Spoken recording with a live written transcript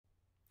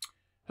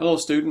Hello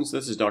students,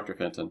 this is Dr.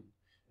 Fenton.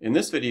 In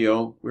this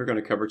video, we're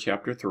going to cover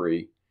Chapter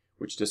 3,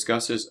 which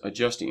discusses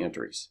adjusting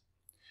entries.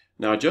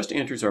 Now, adjusting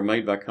entries are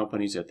made by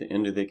companies at the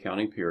end of the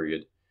accounting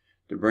period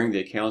to bring the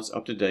accounts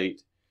up to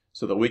date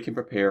so that we can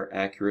prepare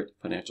accurate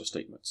financial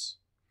statements.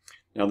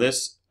 Now,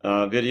 this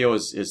video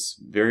is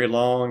very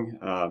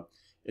long.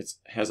 It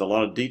has a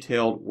lot of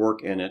detailed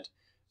work in it,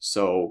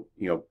 so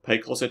pay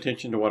close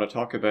attention to what I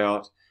talk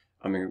about.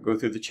 I'm going to go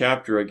through the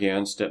chapter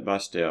again step by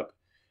step.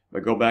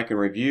 But go back and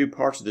review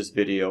parts of this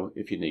video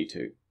if you need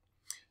to.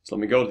 So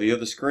let me go to the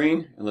other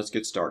screen and let's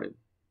get started.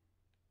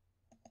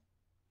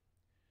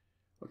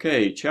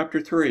 Okay,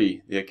 Chapter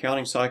 3, the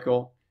accounting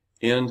cycle,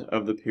 end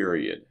of the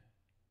period.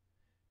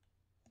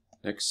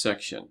 Next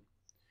section,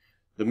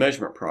 the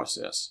measurement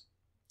process.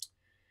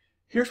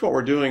 Here's what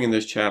we're doing in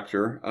this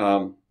chapter.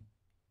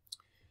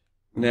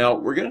 Now,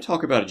 we're going to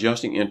talk about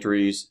adjusting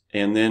entries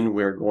and then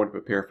we're going to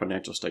prepare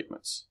financial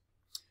statements.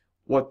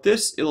 What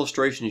this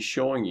illustration is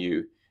showing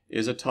you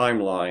is a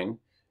timeline,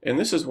 and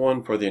this is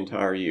one for the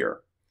entire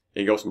year.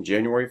 It goes from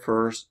January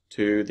 1st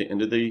to the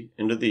end of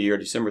the year,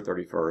 December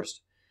 31st.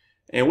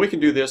 And we can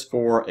do this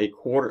for a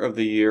quarter of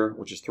the year,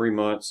 which is 3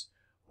 months,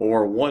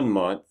 or 1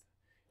 month.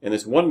 And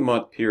this 1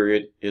 month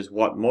period is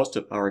what most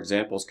of our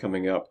examples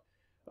coming up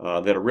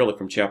that are really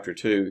from Chapter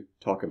 2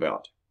 talk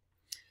about.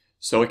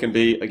 So it can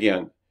be,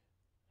 again,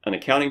 an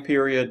accounting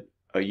period,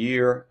 a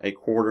year, a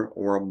quarter,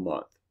 or a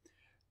month.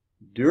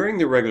 During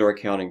the regular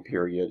accounting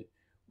period,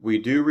 we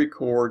do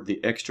record the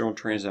external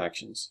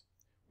transactions.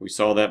 We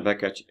saw that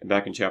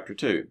back in Chapter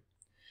 2.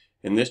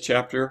 In this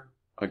chapter,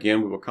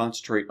 again, we will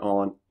concentrate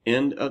on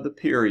end of the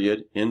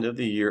period, end of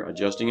the year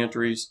adjusting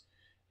entries,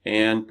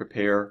 and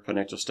prepare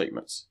financial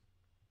statements.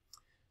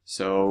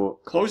 So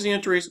closing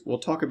entries we'll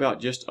talk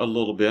about just a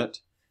little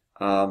bit,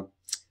 but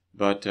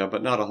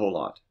not a whole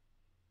lot.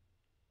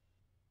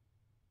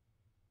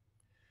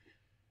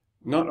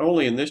 Not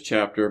only in this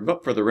chapter,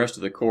 but for the rest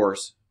of the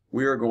course,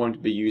 we are going to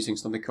be using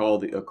something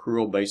called the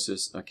accrual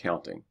basis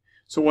accounting.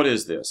 So what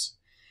is this?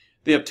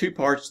 They have two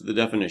parts to the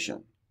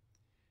definition.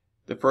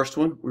 The first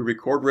one, we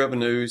record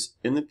revenues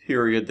in the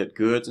period that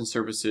goods and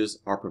services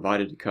are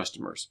provided to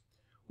customers.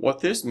 What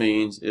this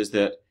means is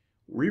that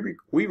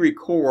we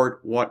record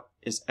what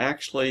is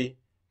actually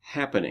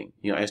happening,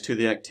 as to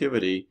the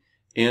activity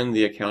in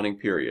the accounting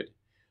period.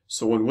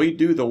 So when we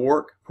do the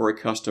work for a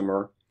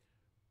customer,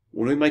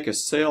 when we make a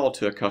sale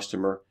to a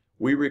customer,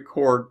 we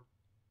record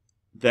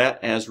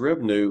that as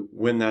revenue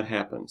when that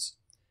happens.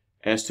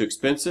 As to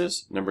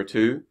expenses, number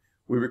 2,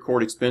 we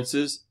record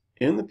expenses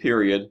in the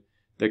period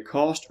that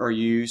costs are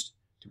used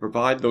to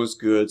provide those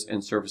goods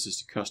and services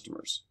to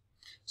customers.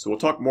 So we'll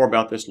talk more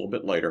about this a little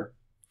bit later.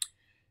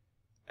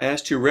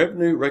 As to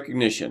revenue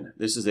recognition,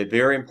 this is a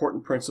very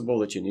important principle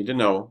that you need to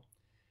know,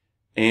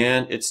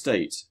 and it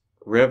states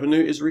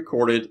revenue is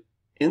recorded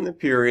in the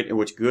period in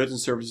which goods and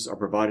services are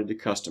provided to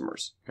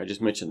customers. I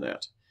just mentioned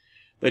that.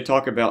 They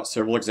talk about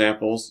several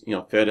examples,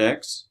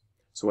 FedEx.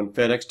 So when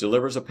FedEx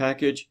delivers a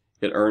package,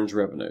 it earns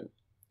revenue.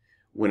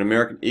 When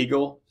American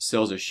Eagle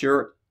sells a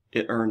shirt,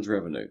 it earns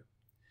revenue.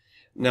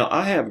 Now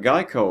I have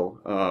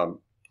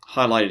Geico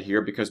highlighted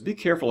here because be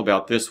careful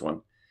about this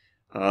one.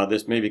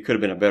 This maybe could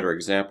have been a better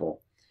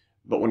example.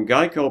 But when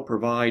Geico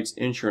provides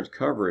insurance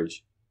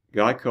coverage,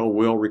 Geico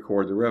will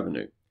record the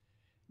revenue.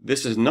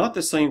 This is not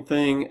the same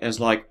thing as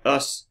like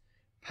us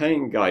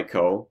paying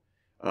Geico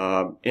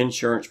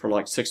insurance for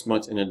like 6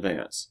 months in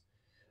advance.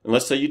 And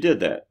let's say you did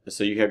that. Let's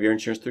say you have your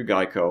insurance through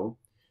Geico.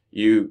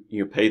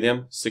 You pay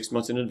them 6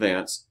 months in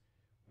advance.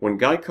 When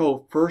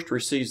Geico first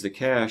receives the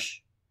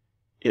cash,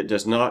 it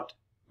does not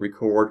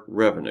record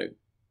revenue.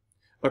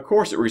 Of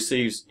course, it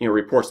receives,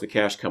 reports the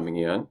cash coming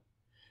in.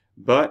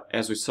 But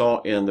as we saw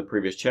in the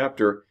previous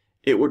chapter,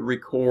 it would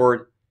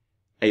record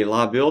a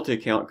liability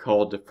account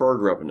called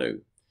deferred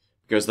revenue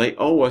because they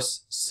owe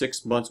us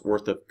 6 months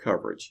worth of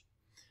coverage.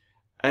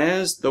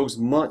 As those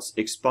months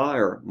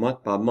expire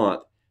month by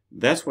month,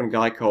 that's when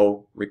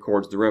Geico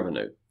records the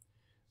revenue.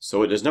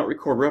 So it does not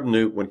record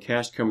revenue when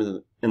cash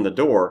comes in the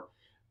door,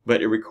 but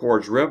it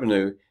records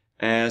revenue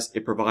as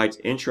it provides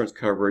insurance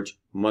coverage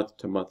month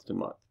to month to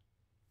month.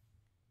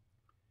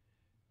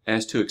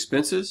 As to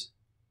expenses,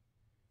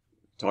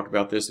 we talked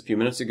about this a few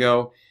minutes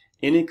ago.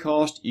 Any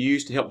cost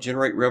used to help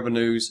generate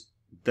revenues,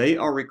 they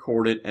are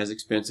recorded as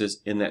expenses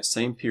in that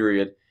same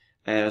period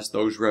as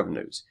those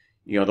revenues.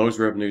 Those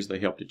revenues they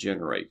help to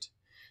generate.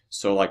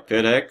 So like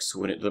FedEx,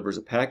 when it delivers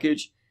a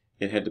package,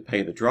 it had to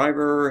pay the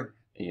driver,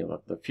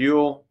 the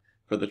fuel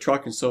for the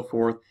truck and so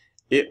forth.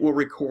 It will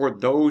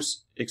record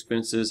those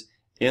expenses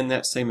in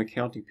that same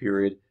accounting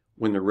period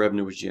when the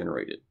revenue was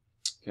generated.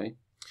 Okay.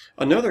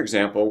 Another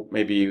example,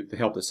 maybe to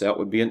help this out,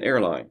 would be an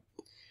airline.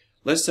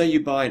 Let's say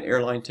you buy an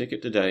airline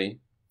ticket today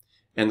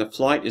and the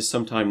flight is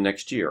sometime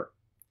next year.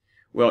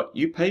 Well,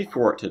 you pay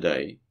for it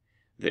today.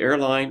 The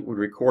airline would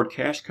record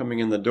cash coming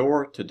in the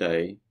door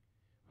today,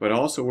 but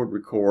also would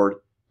record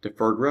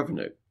deferred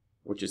revenue,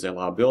 which is a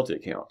liability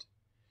account.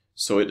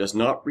 So it does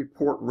not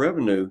report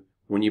revenue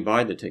when you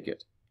buy the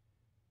ticket.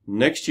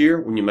 Next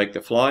year, when you make the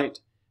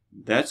flight,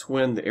 that's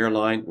when the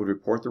airline would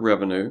report the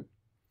revenue.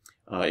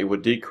 It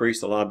would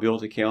decrease the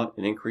liability account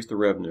and increase the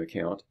revenue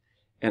account.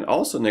 And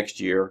also next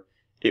year,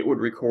 it would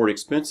record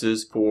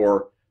expenses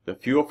for the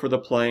fuel for the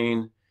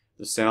plane,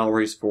 the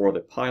salaries for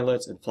the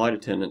pilots and flight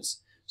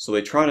attendants. So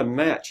they try to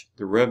match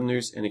the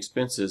revenues and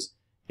expenses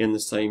in the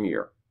same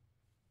year.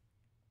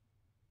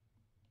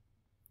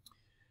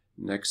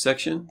 Next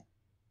section.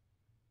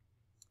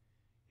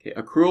 Okay,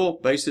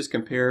 accrual basis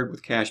compared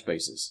with cash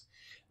basis.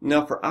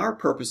 Now for our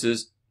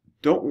purposes,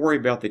 don't worry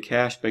about the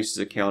cash basis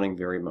accounting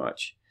very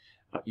much.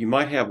 You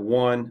might have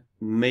one,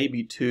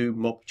 maybe two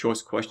multiple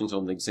choice questions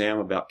on the exam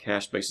about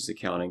cash basis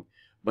accounting,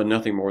 but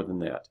nothing more than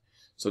that.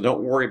 So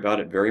don't worry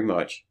about it very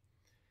much.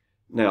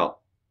 Now,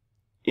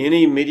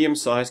 any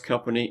medium-sized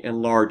company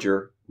and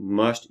larger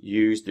must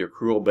use the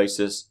accrual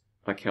basis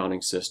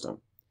accounting system.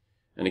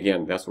 And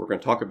again, that's what we're going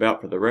to talk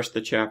about for the rest of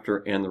the chapter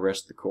and the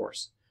rest of the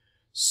course.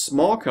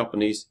 Small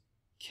companies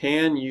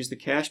can use the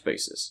cash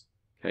basis.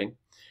 Okay.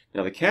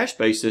 Now the cash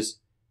basis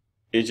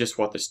is just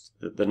what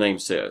the name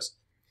says.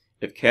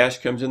 If cash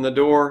comes in the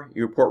door,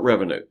 you report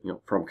revenue,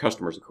 from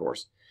customers, of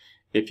course.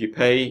 If you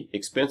pay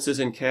expenses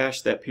in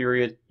cash that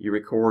period, you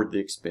record the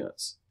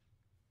expense.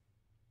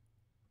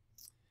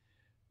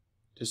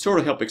 To sort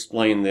of help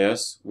explain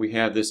this, we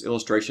have this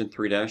illustration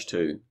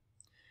 3-2,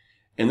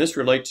 and this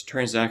relates to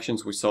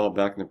transactions we saw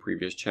back in the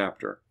previous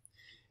chapter.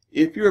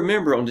 If you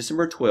remember, on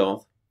December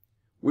 12th,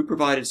 we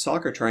provided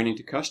soccer training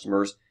to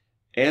customers,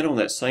 and on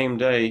that same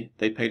day,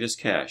 they paid us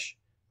cash,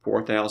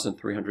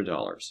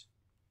 $4,300.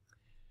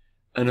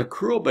 An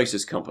accrual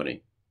basis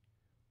company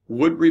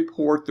would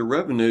report the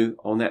revenue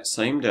on that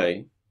same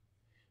day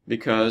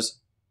because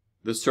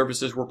the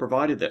services were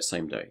provided that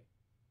same day.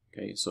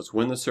 Okay, so it's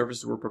when the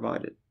services were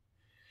provided.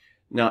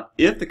 Now,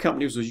 if the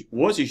company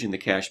was using the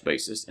cash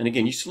basis, and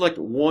again, you select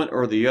one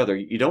or the other,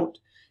 you don't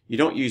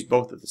use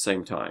both at the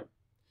same time.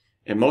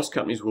 And most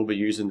companies will be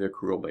using the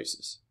accrual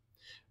basis.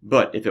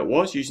 But if it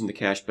was using the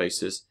cash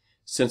basis,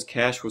 since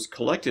cash was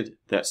collected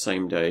that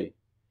same day,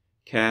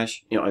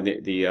 cash,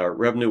 the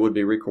revenue would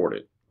be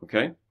recorded.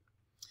 Okay,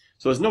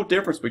 so there's no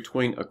difference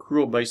between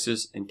accrual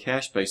basis and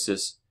cash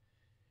basis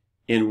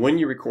in when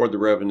you record the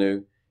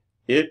revenue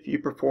if you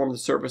perform the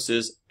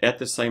services at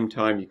the same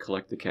time you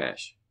collect the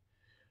cash.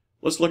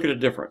 Let's look at a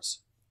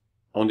difference.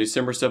 On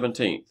December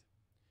 17th,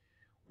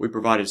 we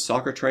provided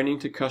soccer training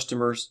to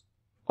customers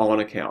on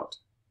account,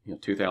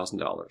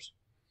 $2,000.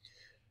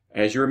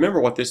 As you remember,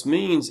 what this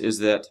means is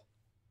that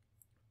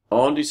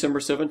on December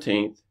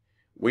 17th,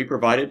 we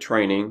provided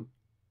training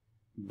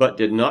but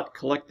did not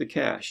collect the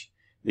cash.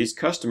 These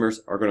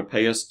customers are going to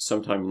pay us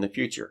sometime in the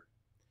future.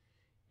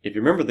 If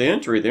you remember the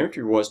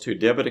entry was to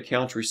debit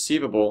accounts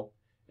receivable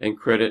and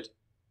credit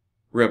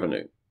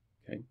revenue.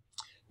 Okay.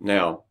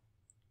 Now,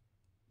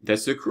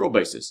 that's the accrual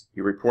basis.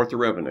 You report the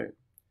revenue.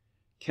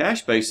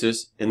 Cash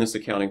basis in this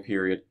accounting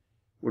period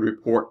would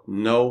report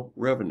no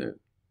revenue.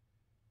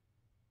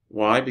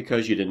 Why?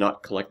 Because you did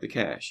not collect the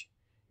cash.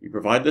 You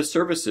provide the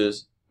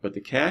services, but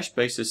the cash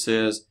basis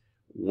says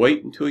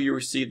wait until you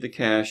receive the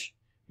cash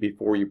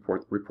before you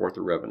report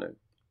the revenue.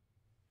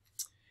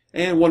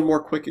 And one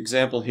more quick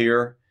example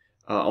here.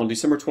 On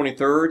December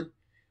 23rd,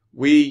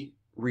 we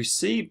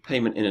received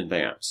payment in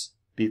advance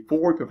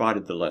before we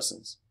provided the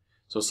lessons.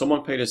 So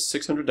someone paid us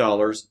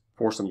 $600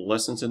 for some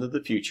lessons into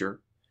the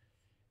future.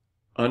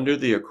 Under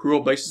the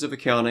accrual basis of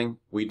accounting,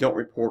 we don't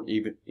report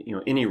even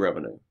any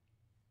revenue.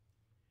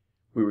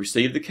 We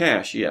received the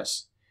cash,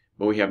 yes,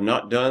 but we have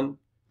not done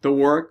the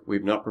work,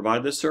 we've not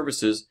provided the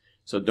services,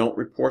 so don't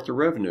report the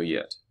revenue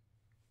yet.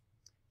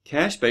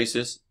 Cash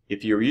basis,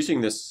 if you're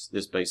using this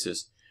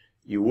basis,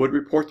 you would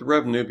report the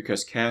revenue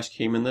because cash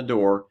came in the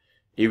door,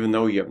 even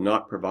though you have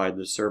not provided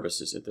the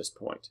services at this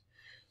point.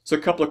 So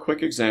a couple of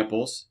quick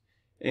examples,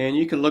 and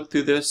you can look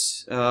through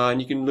this,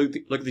 and you can look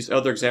at these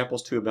other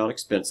examples too about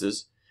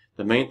expenses.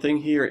 The main thing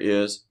here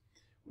is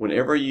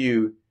whenever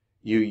you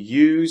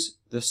use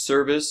the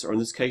service, or in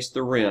this case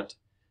the rent,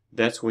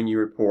 that's when you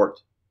report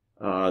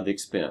the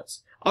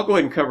expense. I'll go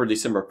ahead and cover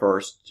December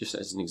 1st just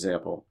as an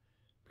example,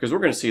 because we're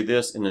going to see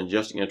this in an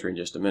adjusting entry in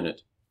just a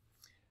minute.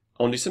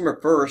 On December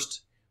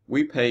 1st,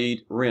 we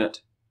paid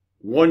rent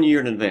 1 year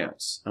in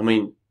advance. I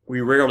mean, we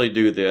rarely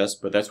do this,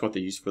 but that's what they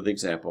use for the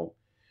example.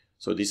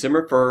 So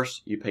December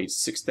 1st, you paid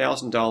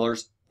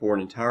 $6,000 for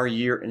an entire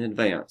year in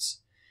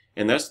advance,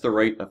 and that's the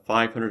rate of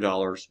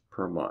 $500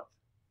 per month.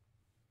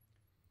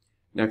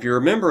 Now, if you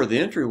remember, the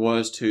entry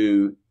was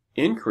to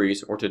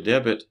increase or to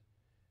debit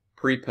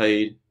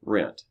prepaid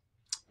rent,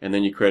 and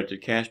then you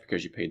credited cash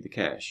because you paid the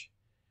cash.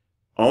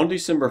 On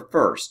December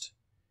 1st,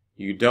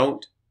 you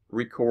don't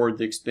record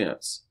the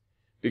expense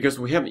because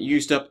we haven't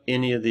used up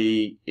any of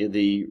the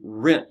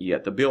rent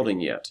yet, the building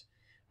yet.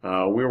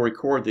 We'll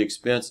record the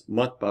expense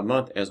month by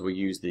month as we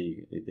use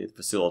the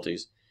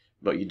facilities,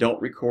 but you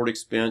don't record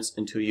expense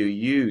until you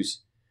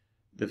use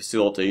the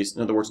facilities,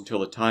 in other words, until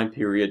the time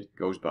period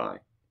goes by.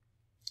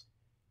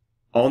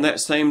 On that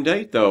same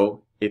date,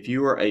 though, if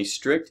you are a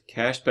strict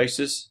cash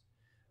basis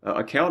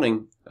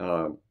accounting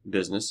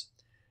business,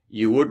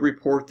 you would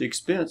report the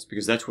expense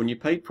because that's when you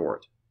paid for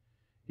it.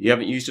 You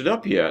haven't used it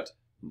up yet,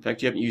 In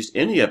fact, you haven't used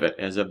any of it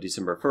as of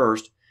December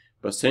 1st,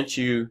 but since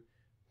you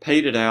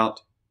paid it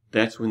out,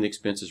 that's when the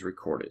expense is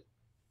recorded.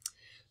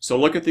 So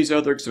look at these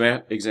other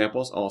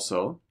examples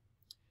also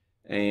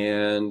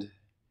and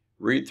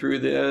read through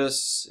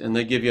this, and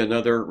they give you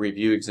another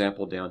review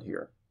example down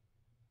here.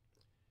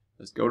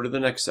 Let's go to the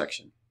next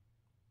section.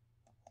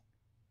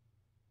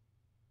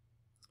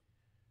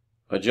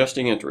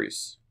 Adjusting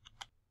entries.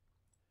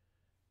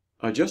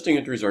 Adjusting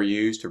entries are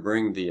used to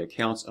bring the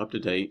accounts up to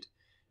date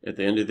at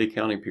the end of the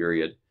accounting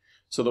period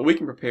so that we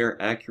can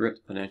prepare accurate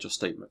financial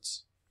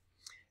statements.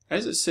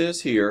 As it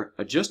says here,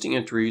 adjusting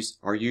entries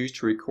are used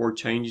to record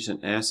changes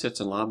in assets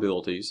and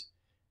liabilities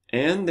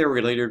and their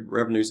related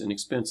revenues and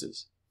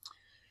expenses.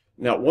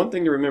 Now, one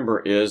thing to remember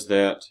is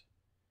that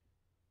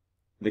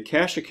the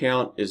cash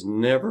account is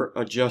never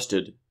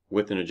adjusted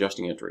with an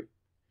adjusting entry.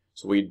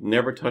 So we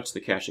never touch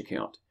the cash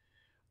account.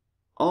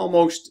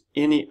 Almost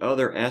any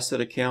other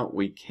asset account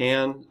we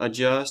can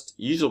adjust.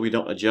 Usually we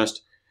don't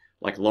adjust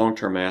like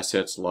long-term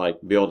assets like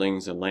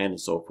buildings and land and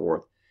so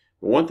forth.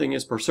 But one thing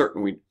is for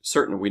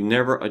certain, we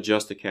never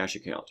adjust the cash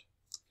account.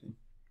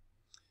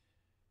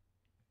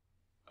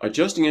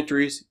 Adjusting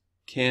entries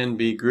can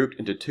be grouped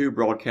into two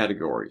broad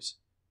categories: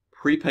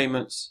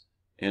 prepayments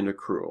and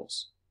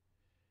accruals.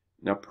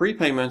 Now,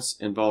 prepayments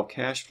involve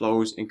cash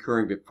flows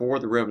incurring before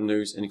the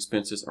revenues and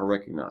expenses are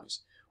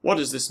recognized. What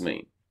does this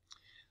mean?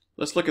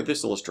 Let's look at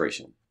this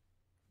illustration.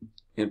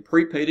 In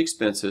prepaid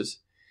expenses,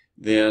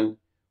 then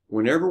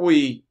whenever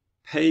we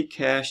pay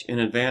cash in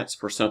advance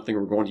for something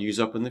we're going to use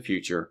up in the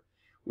future,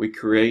 we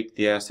create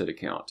the asset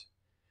account.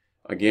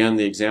 Again,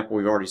 the example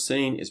we've already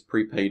seen is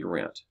prepaid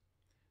rent.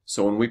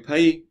 So when we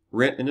pay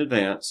rent in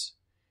advance,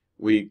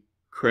 we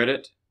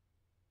credit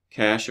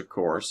cash, of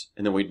course,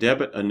 and then we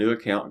debit a new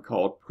account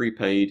called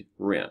prepaid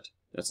rent.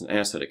 That's an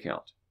asset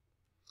account.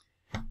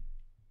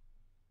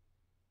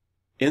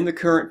 In the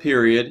current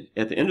period,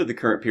 at the end of the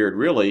current period,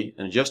 really,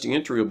 an adjusting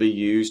entry will be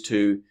used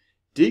to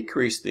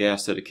decrease the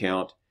asset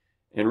account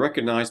and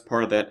recognize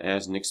part of that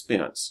as an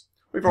expense.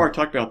 We've already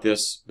talked about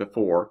this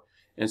before,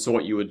 and so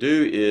what you would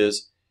do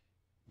is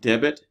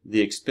debit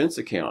the expense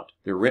account,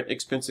 the rent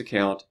expense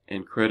account,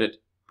 and credit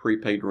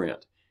prepaid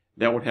rent.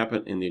 That would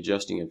happen in the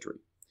adjusting entry.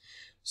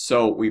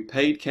 So we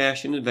paid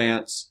cash in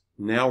advance.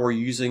 Now we're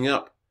using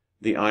up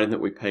the item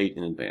that we paid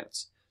in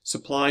advance.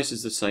 Supplies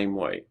is the same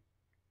way.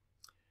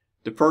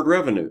 Deferred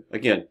revenue.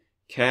 Again,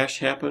 cash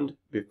happened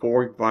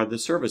before we provided the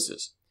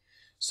services.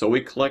 So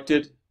we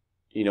collected,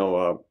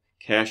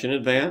 cash in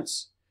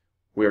advance.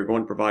 We are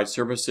going to provide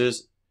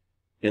services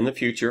in the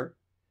future.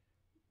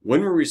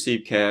 When we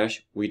received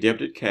cash, we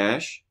debited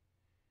cash.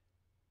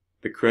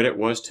 The credit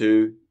was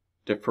to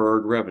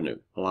deferred revenue,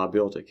 a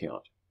liability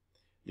account.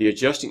 The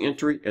adjusting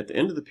entry at the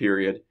end of the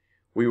period,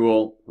 we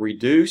will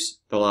reduce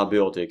the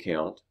liability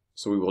account.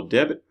 So we will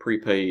debit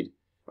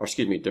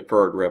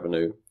deferred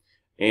revenue,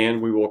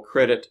 and we will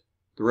credit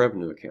the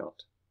revenue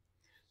account.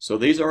 So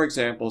these are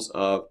examples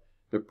of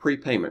the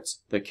prepayments.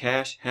 The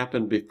cash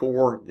happened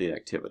before the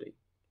activity.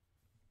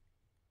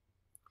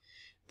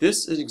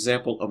 This is an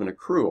example of an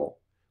accrual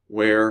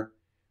where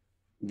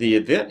the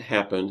event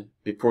happened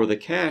before the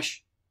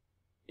cash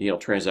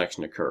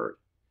transaction occurred.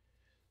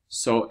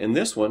 So in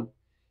this one,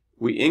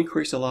 we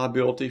increase the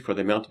liability for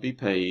the amount to be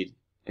paid,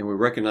 and we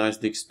recognize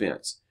the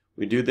expense.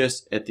 We do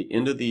this at the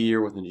end of the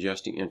year with an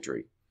adjusting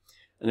entry.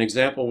 An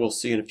example we'll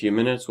see in a few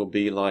minutes will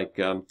be like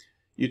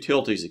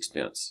utilities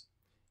expense.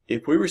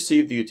 If we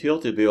receive the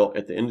utility bill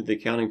at the end of the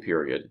accounting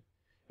period,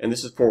 and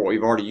this is for what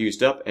we've already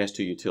used up as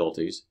to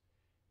utilities,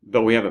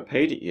 but we haven't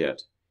paid it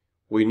yet,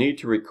 we need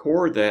to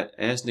record that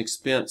as an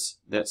expense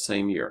that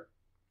same year.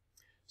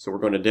 So we're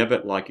going to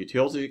debit like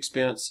utility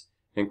expense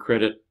and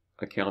credit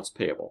accounts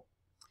payable.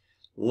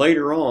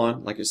 Later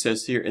on, like it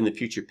says here, in the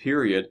future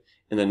period,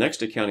 in the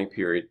next accounting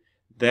period,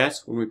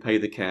 that's when we pay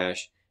the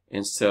cash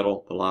and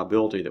settle the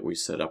liability that we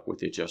set up with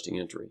the adjusting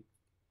entry.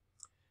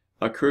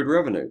 Accrued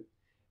revenue.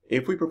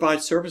 If we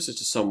provide services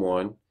to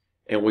someone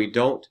and we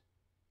don't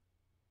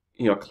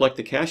collect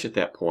the cash at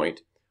that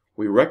point,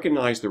 we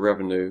recognize the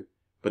revenue,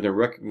 but then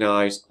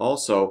recognize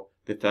also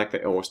the fact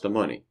they owe us the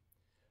money.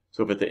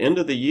 So if at the end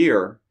of the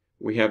year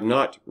we have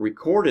not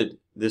recorded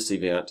this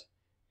event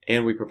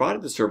and we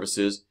provided the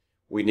services,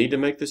 we need to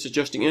make this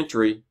adjusting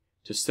entry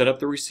to set up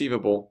the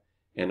receivable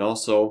and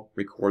also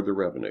record the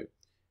revenue.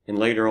 And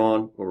later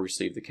on, we'll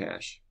receive the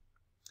cash.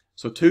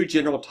 So two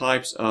general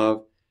types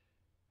of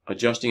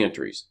adjusting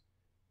entries: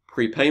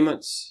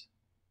 prepayments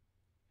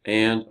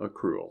and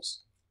accruals.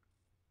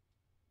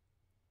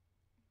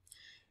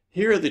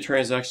 Here are the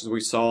transactions we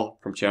saw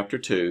from Chapter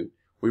 2.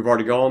 We've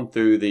already gone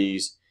through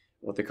these,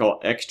 what they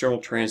call external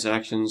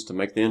transactions, to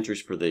make the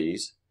entries for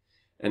these.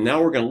 And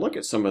now we're going to look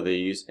at some of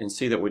these and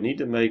see that we need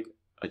to make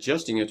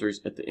adjusting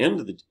entries at the end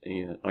of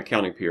the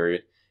accounting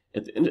period,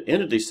 at the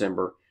end of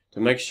December, to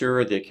make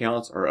sure the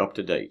accounts are up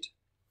to date.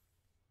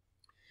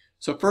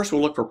 So first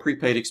we'll look for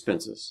prepaid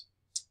expenses.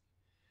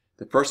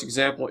 The first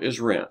example is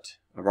rent.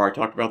 I've already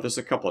talked about this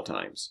a couple of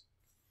times.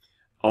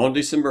 On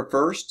December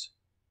 1st,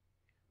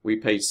 we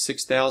paid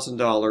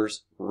 $6,000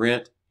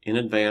 rent in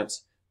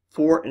advance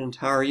for an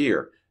entire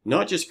year.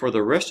 Not just for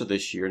the rest of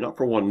this year, not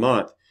for 1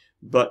 month,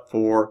 but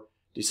for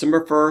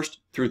December 1st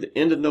through the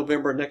end of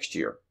November next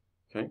year.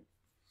 Okay.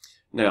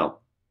 Now,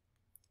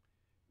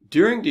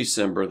 during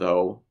December,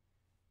 though,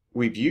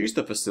 we've used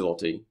the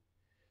facility,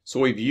 so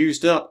we've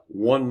used up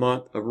 1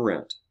 month of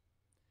rent.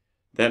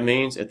 That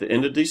means at the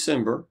end of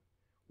December,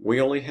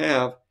 we only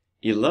have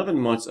 11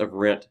 months of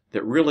rent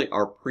that really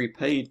are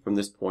prepaid from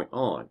this point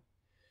on.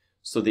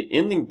 So the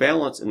ending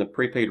balance in the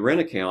prepaid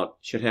rent account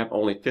should have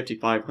only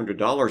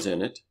 $5,500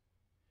 in it.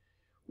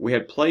 We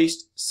had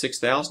placed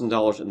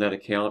 $6,000 in that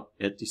account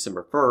at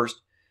December 1st,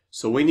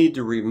 so we need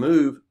to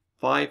remove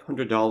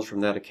 $500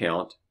 from that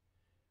account,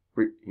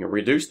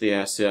 reduce the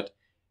asset,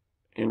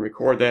 and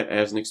record that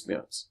as an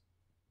expense.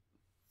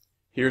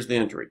 Here's the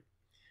entry.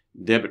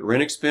 Debit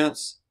rent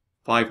expense,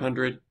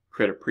 $500.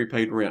 Credit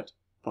prepaid rent,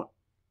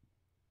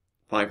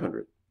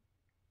 $500.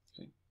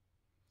 Okay.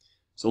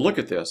 So look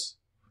at this.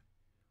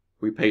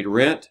 We paid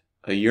rent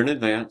a year in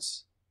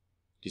advance,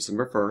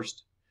 December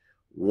 1st.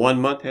 1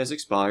 month has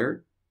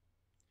expired.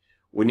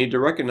 We need to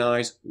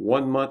recognize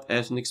 1 month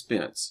as an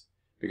expense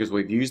because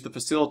we've used the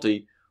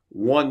facility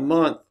 1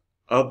 month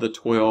of the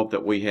 12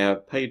 that we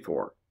have paid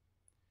for.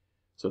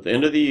 So at the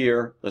end of the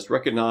year, let's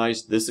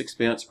recognize this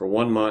expense for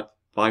 1 month,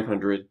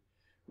 $500.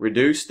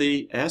 Reduce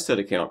the asset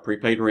account,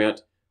 prepaid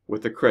rent,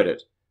 with the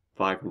credit,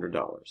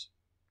 $500.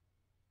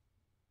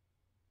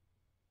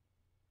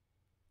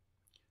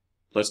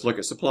 Let's look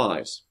at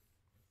supplies.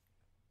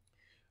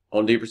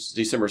 On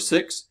December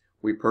 6th,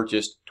 we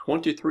purchased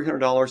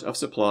 $2,300 of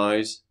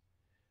supplies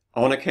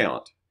on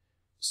account.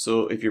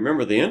 So if you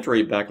remember the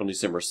entry back on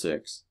December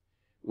 6th,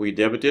 we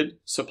debited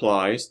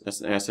supplies,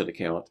 that's an asset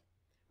account.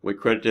 We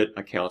credited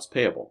accounts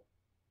payable.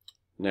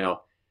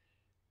 Now,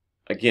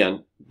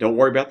 again, don't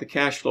worry about the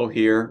cash flow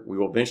here. We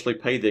will eventually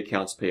pay the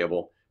accounts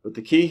payable. But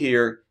the key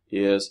here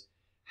is,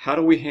 how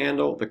do we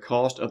handle the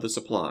cost of the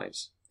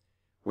supplies?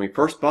 When we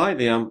first buy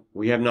them,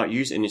 we have not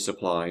used any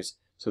supplies,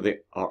 so they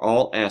are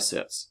all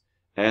assets.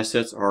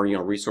 Assets are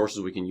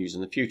resources we can use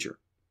in the future.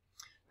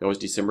 That was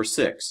December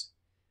 6th.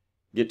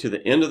 Get to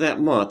the end of that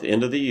month, the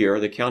end of the year,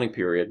 the accounting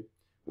period,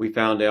 we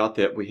found out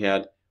that we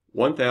had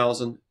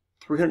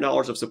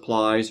 $1,300 of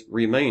supplies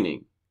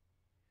remaining.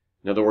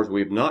 In other words,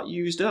 we have not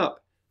used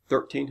up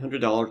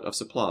 $1,300 of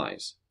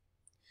supplies.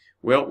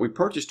 Well, we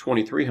purchased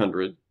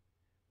 $2,300.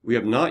 We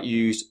have not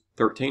used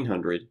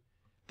 $1,300.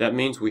 That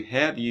means we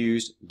have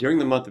used, during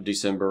the month of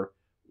December,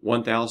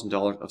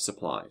 $1,000 of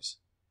supplies.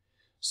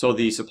 So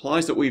the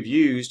supplies that we've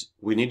used,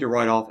 we need to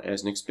write off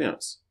as an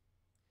expense.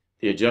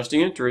 The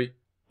adjusting entry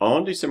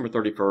on December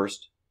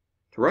 31st,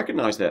 to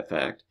recognize that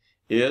fact,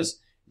 is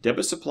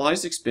debit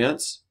supplies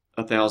expense,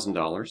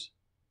 $1,000,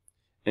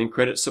 and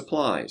credit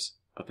supplies,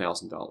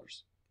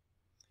 $1,000.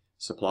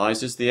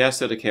 Supplies is the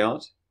asset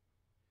account,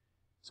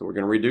 so we're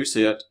going to reduce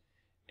it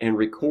and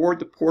record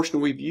the portion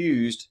we've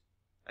used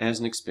as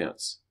an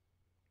expense.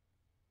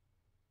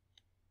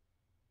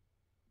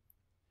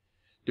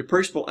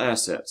 Depreciable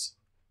assets.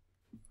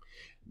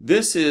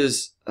 This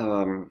is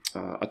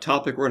a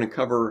topic we're going to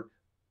cover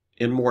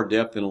in more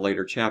depth in a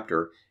later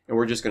chapter, and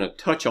we're just going to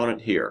touch on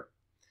it here.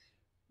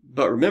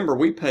 But remember,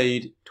 we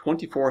paid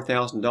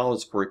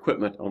 $24,000 for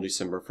equipment on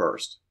December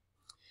 1st.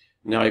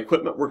 Now,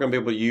 equipment we're going to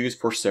be able to use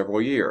for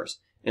several years.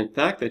 In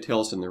fact, they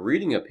tell us in the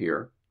reading up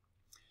here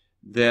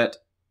that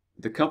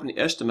the company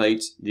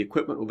estimates the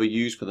equipment will be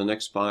used for the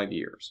next 5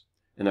 years,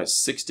 and that's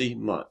 60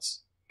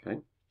 months. Okay,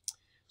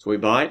 so we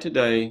buy it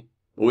today,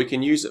 but we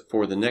can use it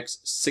for the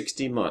next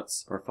 60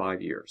 months or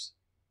 5 years.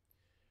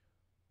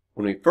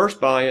 When we first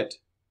buy it,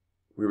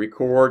 we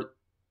record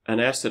an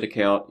asset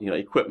account,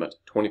 equipment,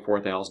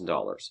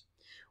 $24,000.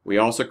 We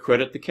also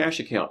credit the cash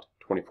account,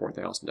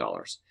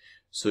 $24,000.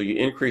 So you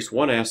increase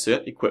one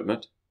asset,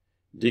 equipment,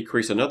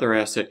 decrease another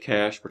asset,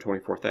 cash, for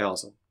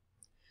 $24,000.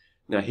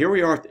 Now here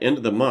we are at the end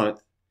of the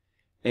month,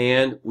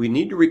 and we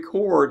need to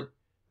record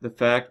the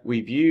fact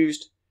we've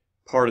used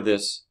part of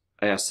this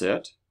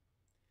asset.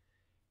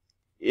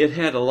 It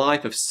had a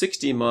life of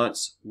 60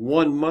 months.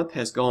 1 month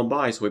has gone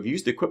by, so we've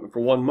used the equipment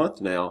for 1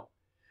 month now.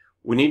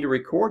 We need to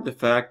record the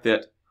fact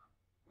that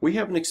we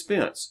have an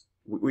expense.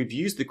 We've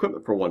used the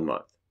equipment for 1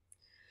 month.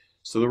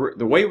 So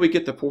the way we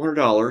get the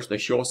 $400, they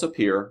show us up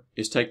here,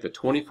 is take the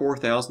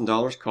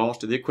 $24,000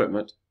 cost of the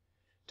equipment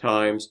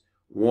times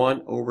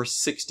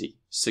 1/60,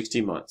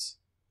 60 months.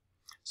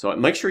 So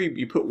make sure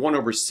you put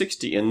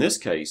 1/60 in this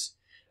case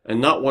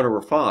and not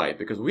 1/5,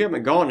 because we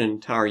haven't gone an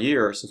entire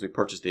year since we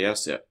purchased the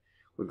asset.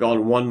 We've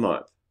gone 1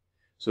 month.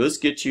 So this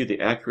gets you the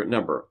accurate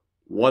number,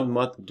 1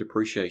 month of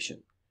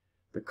depreciation.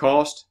 The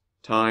cost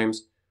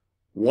times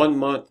 1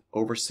 month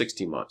over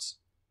 60 months,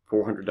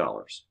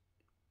 $400.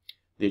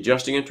 The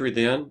adjusting entry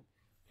then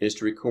is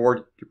to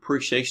record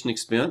depreciation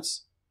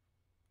expense,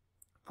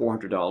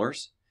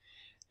 $400,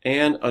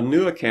 and a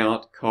new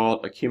account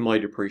called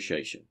accumulated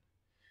depreciation.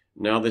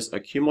 Now this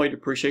accumulated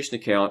depreciation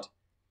account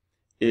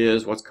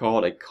is what's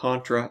called a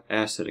contra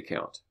asset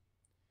account.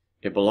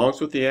 It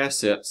belongs with the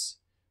assets,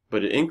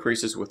 but it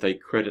increases with a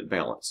credit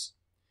balance.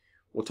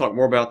 We'll talk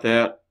more about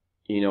that,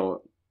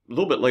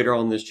 little bit later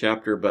on in this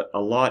chapter, but a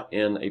lot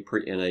in a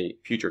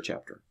future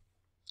chapter.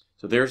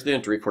 So there's the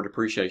entry for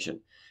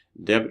depreciation.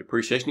 Debit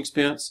depreciation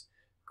expense,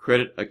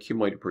 credit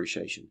accumulated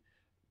depreciation.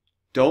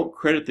 Don't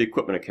credit the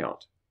equipment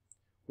account.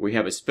 We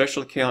have a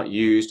special account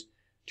used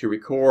to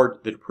record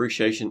the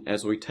depreciation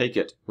as we take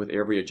it with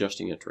every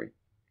adjusting entry.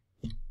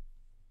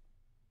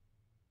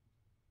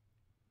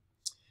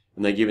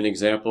 And they give an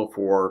example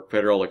for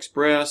Federal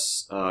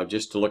Express,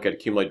 just to look at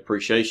accumulated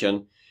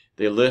depreciation.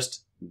 They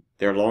list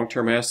their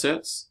long-term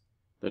assets,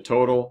 the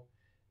total,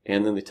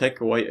 and then they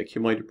take away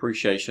accumulated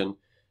depreciation.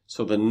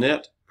 So the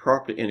net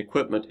property and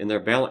equipment in their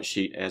balance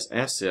sheet as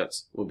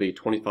assets will be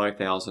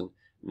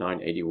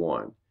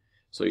 $25,981.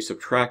 So you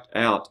subtract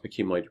out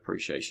accumulated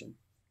depreciation.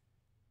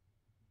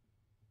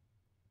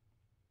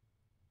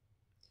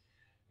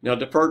 Now,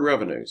 deferred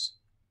revenues.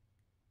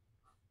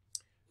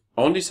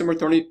 On December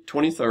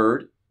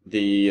 23rd,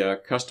 the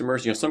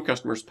customers, some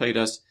customers paid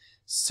us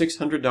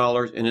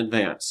 $600 in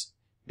advance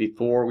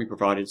before we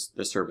provided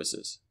the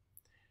services.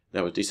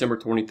 That was December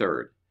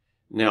 23rd.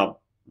 Now,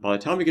 by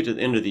the time we get to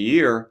the end of the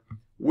year,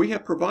 we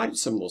have provided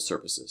some of those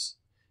services.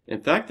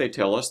 In fact, they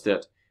tell us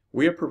that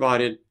we have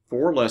provided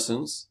 4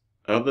 lessons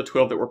of the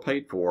 12 that were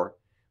paid for.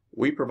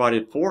 We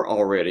provided 4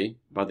 already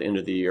by the end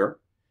of the year.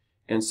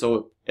 And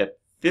so at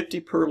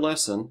 $50 per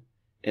lesson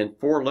and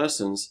 4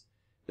 lessons,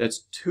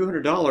 that's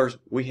 $200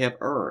 we have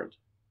earned.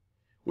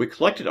 We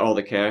collected all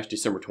the cash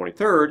December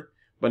 23rd,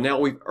 but now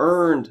we've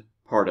earned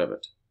part of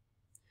it.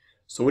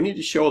 So we need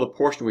to show the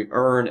portion we've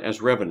earned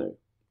as revenue.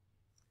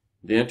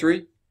 The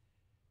entry,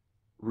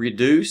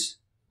 reduce,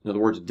 in other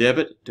words,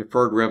 debit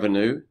deferred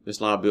revenue, this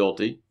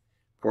liability,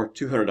 for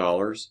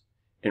 $200,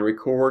 and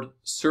record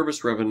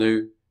service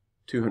revenue,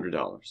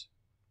 $200.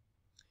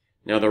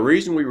 Now, the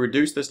reason we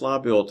reduce this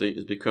liability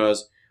is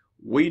because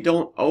we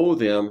don't owe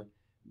them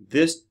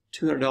this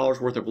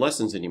 $200 worth of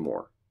lessons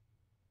anymore.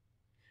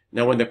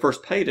 Now, when they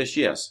first paid us,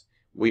 yes,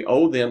 we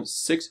owe them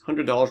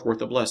 $600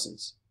 worth of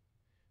lessons.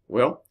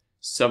 Well,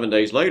 7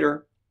 days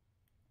later,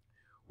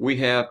 we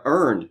have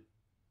earned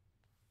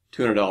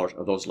 $200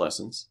 of those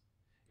lessons.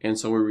 And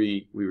so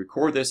we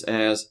record this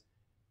as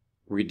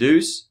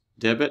reduce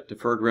debit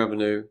deferred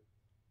revenue,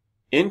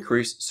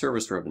 increase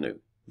service revenue.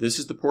 This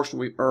is the portion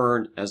we've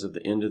earned as of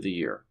the end of the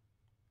year.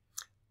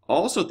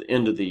 Also at the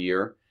end of the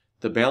year,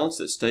 the balance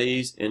that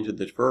stays into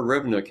the deferred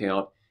revenue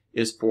account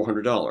is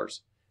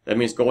 $400. That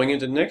means going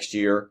into next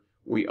year,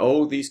 we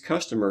owe these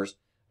customers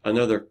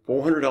another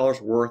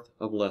 $400 worth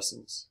of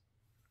lessons.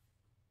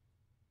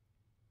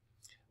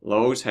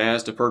 Lowe's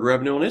has deferred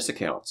revenue on its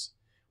accounts,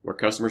 where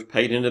customers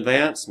paid in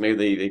advance.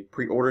 Maybe they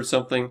pre-ordered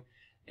something,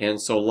 and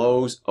so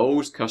Lowe's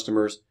owes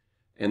customers,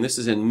 and this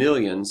is in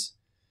millions,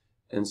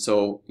 and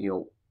so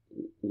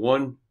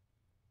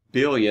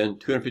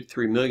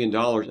 $1,253 million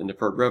in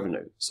deferred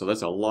revenue. So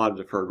that's a lot of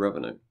deferred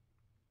revenue.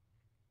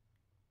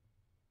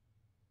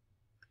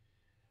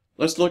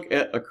 Let's look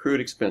at accrued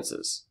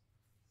expenses.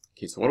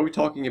 Okay, so what are we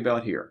talking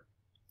about here?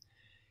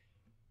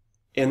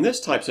 In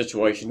this type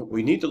situation,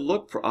 we need to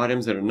look for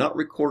items that are not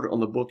recorded on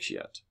the books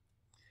yet.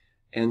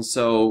 And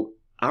so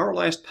our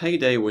last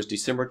payday was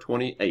December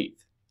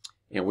 28th,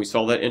 and we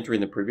saw that entry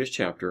in the previous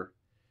chapter.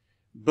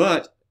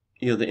 But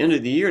the end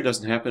of the year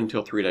doesn't happen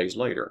until 3 days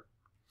later.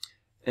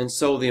 And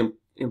so the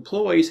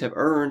employees have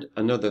earned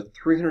another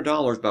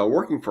 $300 by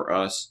working for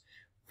us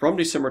from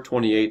December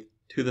 28th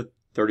to the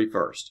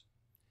 31st.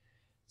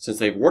 Since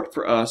they've worked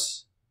for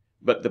us,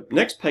 but the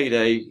next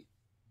payday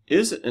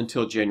isn't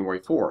until January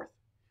 4th.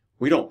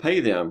 We don't pay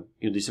them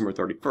December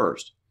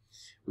 31st.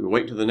 We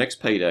wait until the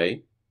next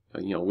payday,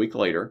 a week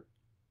later.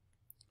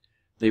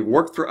 They've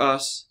worked for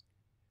us.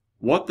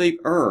 What they've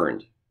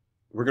earned,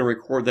 we're going to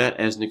record that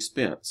as an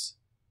expense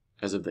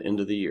as of the end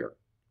of the year.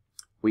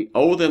 We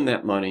owe them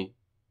that money,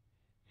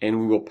 and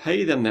we will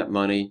pay them that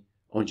money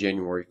on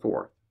January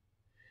 4th.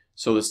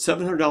 So the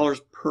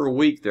 $700 per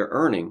week they're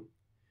earning,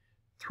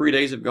 3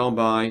 days have gone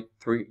by,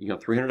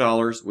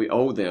 $300 we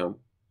owe them.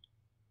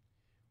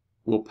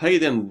 We'll pay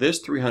them this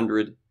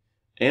 $300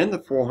 and the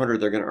 $400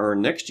 they're going to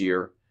earn next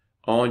year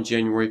on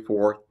January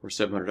 4th for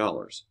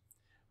 $700.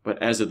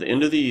 But as of the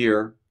end of the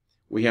year,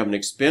 we have an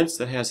expense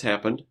that has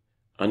happened,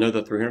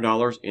 another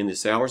 $300 in the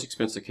salaries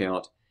expense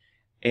account,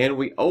 and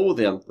we owe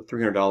them the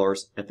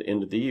 $300 at the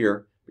end of the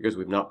year because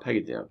we've not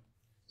paid them.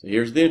 So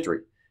here's the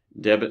entry.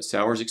 Debit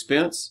salaries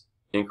expense,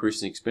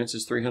 increasing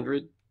expenses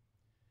 $300.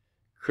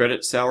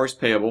 Credit salaries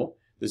payable.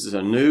 This is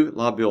a new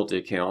liability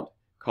account.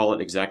 Call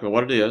it exactly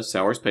what it is,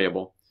 salaries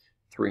payable,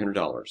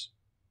 $300.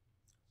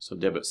 So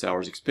debit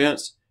salaries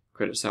expense,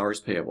 credit salaries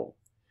payable.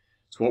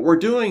 So what we're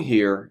doing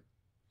here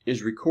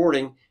is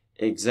recording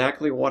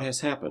exactly what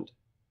has happened.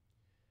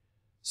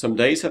 Some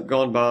days have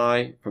gone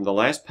by from the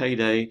last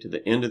payday to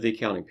the end of the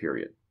accounting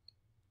period.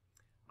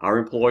 Our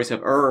employees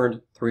have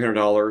earned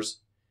 $300.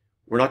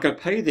 We're not going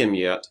to pay them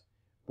yet,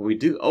 but we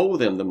do owe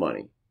them the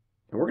money,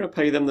 and we're going to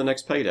pay them the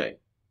next payday.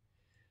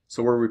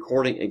 So we're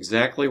recording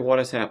exactly what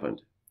has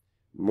happened.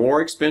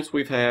 More expense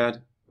we've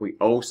had, we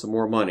owe some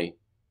more money,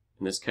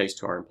 in this case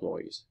to our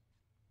employees.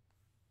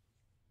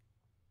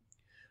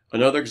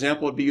 Another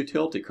example would be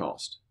utility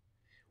cost.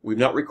 We've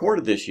not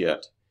recorded this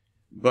yet,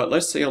 but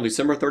let's say on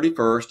December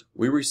 31st,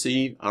 we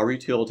receive our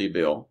utility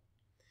bill,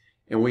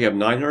 and we have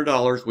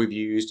 $900 we've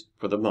used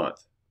for the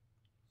month.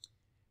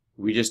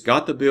 We just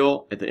got the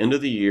bill at the end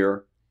of the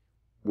year.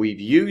 We've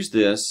used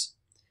this,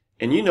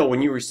 and you know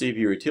when you receive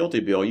your utility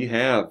bill, you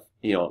have,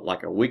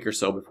 like a week or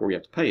so before you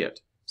have to pay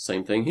it.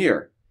 Same thing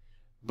here.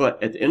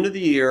 But at the end of the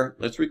year,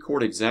 let's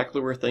record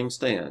exactly where things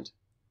stand.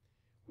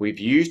 We've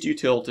used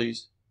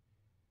utilities.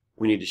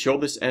 We need to show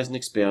this as an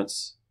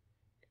expense.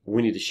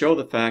 We need to show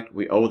the fact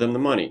we owe them the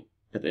money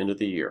at the end of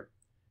the year.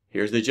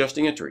 Here's the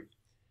adjusting entry.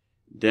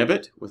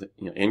 Debit with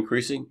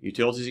increasing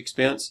utilities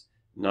expense,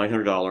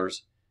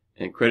 $900,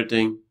 and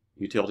crediting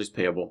utilities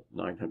payable,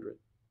 $900.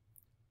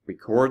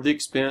 Record the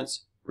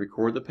expense,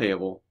 record the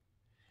payable,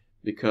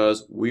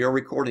 because we are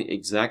recording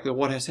exactly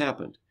what has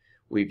happened.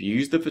 We've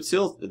used the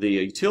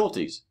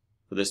utilities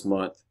for this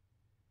month.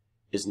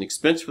 It's an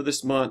expense for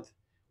this month.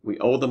 We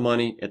owe the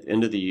money at the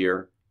end of the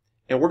year,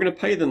 and we're going to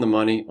pay them the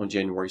money on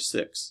January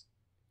 6th.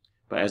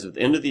 But as of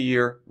the end of the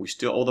year, we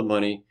still owe the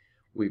money.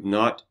 We've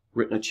not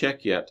written a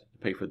check yet to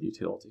pay for the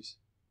utilities.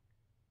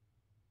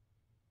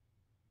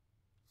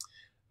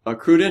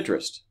 Accrued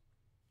interest.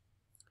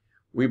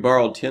 We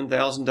borrowed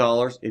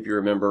 $10,000, if you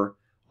remember,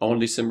 on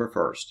December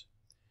 1st.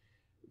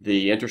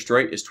 The interest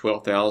rate is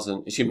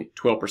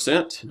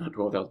 12%, not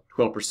 12,000,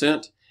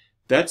 12%.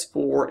 That's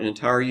for an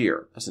entire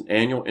year. That's an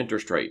annual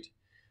interest rate,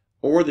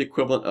 or the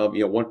equivalent of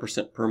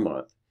 1% per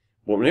month.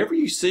 Well, whenever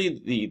you see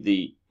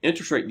the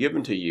interest rate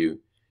given to you,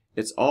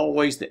 it's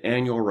always the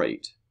annual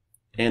rate.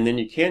 And then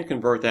you can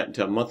convert that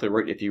into a monthly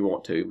rate if you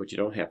want to, but you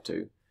don't have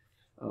to.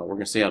 We're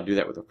going to see how to do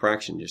that with a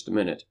fraction in just a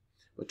minute.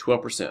 But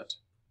 12%.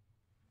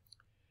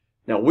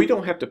 Now, we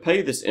don't have to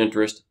pay this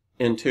interest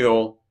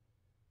until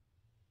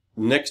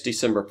next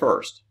December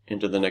 1st,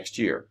 into the next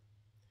year.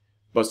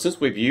 But since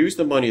we've used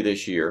the money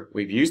this year,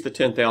 we've used the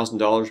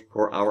 $10,000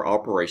 for our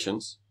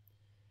operations,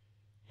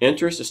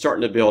 interest is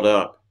starting to build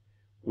up.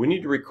 We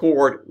need to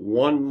record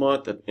 1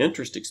 month of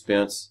interest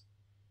expense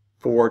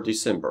for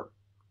December.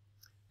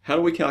 How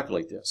do we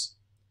calculate this?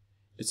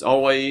 It's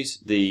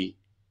always the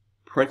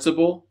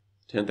principal,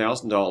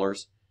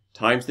 $10,000,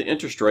 times the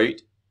interest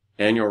rate,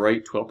 annual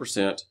rate,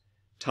 12%,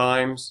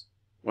 times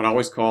what I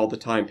always call the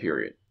time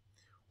period.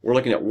 We're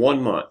looking at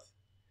 1 month.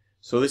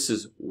 So this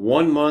is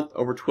 1 month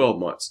over 12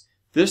 months.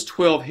 This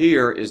 12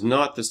 here is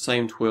not the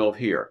same 12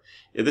 here.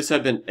 If this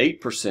had been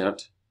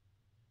 8%,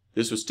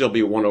 this would still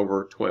be 1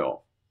 over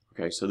 12.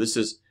 Okay, so this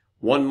is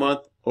 1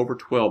 month over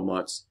 12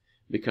 months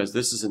because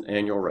this is an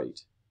annual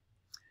rate.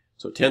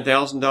 So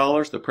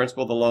 $10,000, the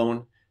principal of the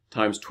loan,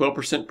 times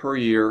 12% per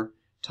year,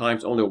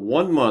 times only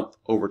 1 month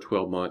over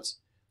 12 months,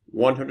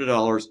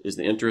 $100 is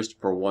the interest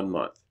for 1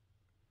 month.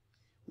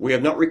 We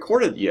have not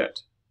recorded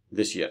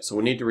this yet, so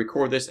we need to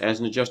record this as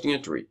an adjusting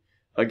entry.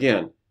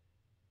 Again,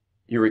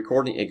 you're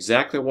recording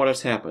exactly what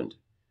has happened.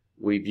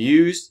 We've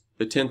used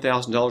the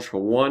 $10,000 for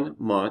 1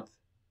 month.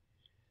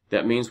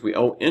 That means we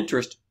owe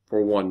interest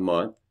for 1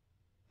 month.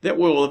 That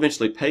we'll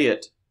eventually pay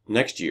it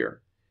next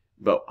year.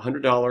 But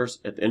 $100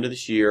 at the end of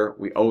this year,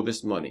 we owe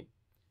this money.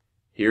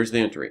 Here's the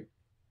entry.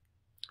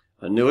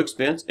 A new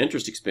expense,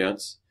 interest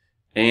expense,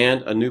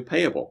 and a new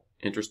payable,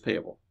 interest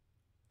payable.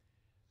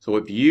 So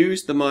we've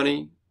used the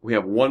money. We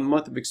have 1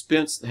 month of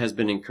expense that has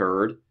been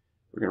incurred.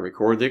 We're going to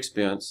record the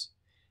expense.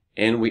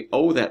 And we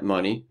owe that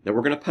money that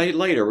we're going to pay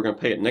later. We're going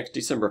to pay it next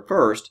December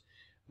 1st.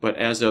 But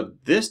as of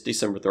this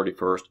December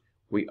 31st,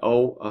 we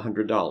owe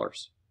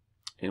 $100.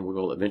 And we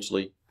will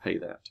eventually pay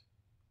that.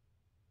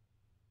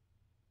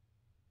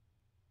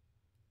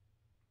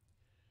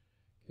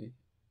 Okay.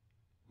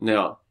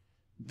 Now,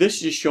 this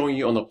is just showing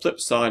you on the flip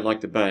side,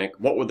 like the bank,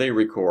 what would they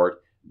record?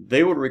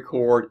 They would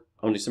record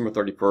on December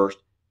 31st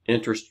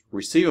interest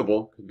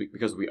receivable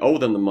because we owe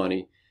them the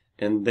money,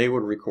 and they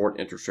would record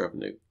interest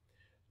revenue.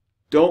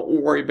 Don't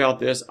worry about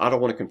this. I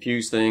don't want to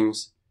confuse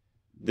things.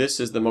 This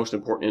is the most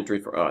important entry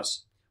for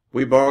us.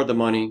 We borrowed the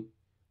money.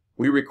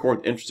 We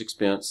record the interest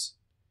expense.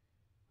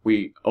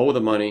 We owe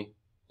the money,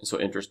 and so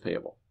interest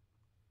payable.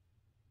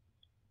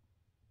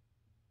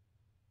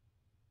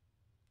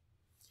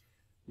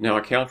 Now,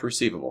 accounts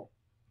receivable.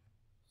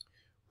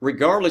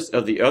 Regardless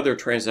of the other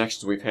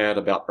transactions we've had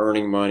about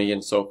earning money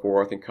and so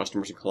forth and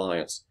customers and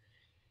clients,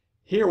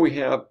 here we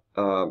have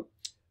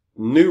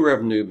new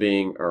revenue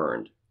being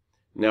earned.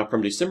 Now,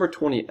 from December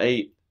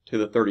 28th to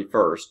the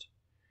 31st,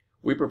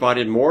 we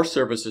provided more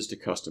services to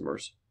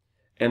customers,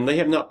 and they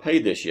have not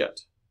paid this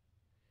yet.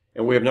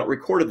 And we have not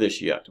recorded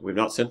this yet. We've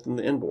not sent them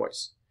the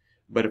invoice.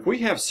 But if we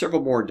have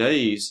several more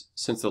days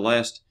since the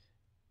last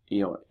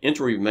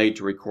entry we've made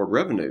to record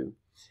revenue,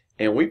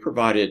 and we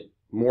provided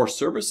more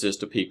services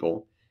to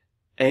people,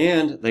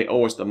 and they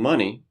owe us the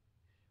money,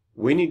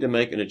 we need to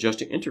make an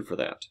adjusting entry for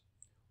that.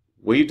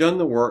 We've done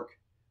the work.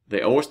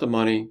 They owe us the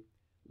money.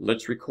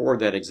 Let's record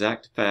that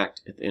exact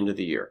fact at the end of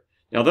the year.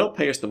 Now, they'll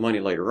pay us the money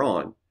later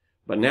on,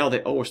 but now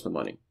they owe us the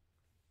money.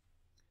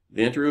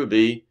 The entry would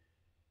be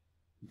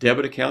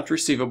debit accounts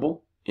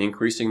receivable,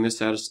 increasing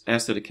this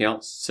asset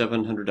account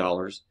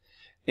 $700,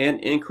 and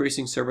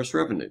increasing service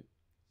revenue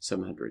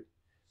 $700.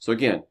 So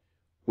again,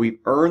 we've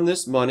earned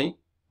this money.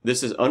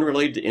 This is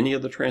unrelated to any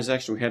of the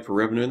transactions we had for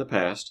revenue in the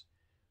past.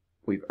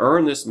 We've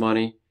earned this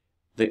money.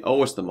 They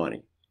owe us the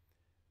money.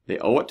 They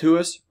owe it to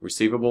us,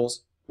 receivables.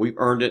 We've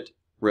earned it,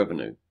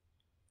 revenue.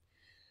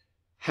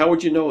 How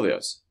would you know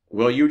this?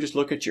 Well, you just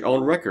look at your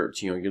own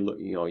records.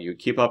 You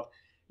keep up,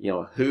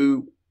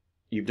 who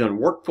you've done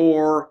work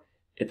for,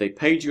 if they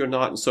paid you or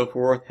not, and so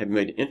forth. Have you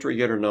made an entry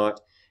yet or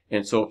not?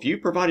 And so, if you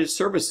provided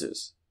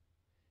services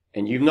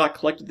and you've not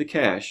collected the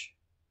cash,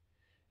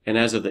 and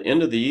as of the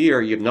end of the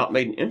year you've not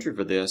made an entry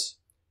for this,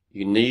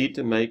 you need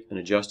to make an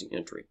adjusting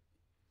entry.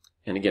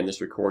 And again,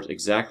 this records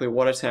exactly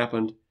what has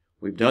happened.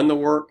 We've done the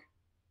work,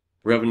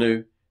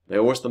 revenue. They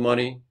owe us the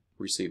money,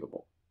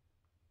 receivable.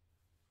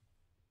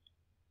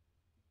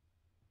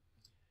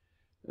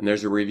 And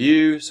there's a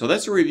review. So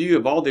that's a review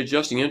of all the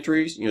adjusting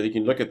entries. You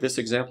can look at this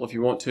example if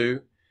you want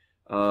to.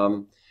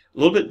 A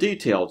little bit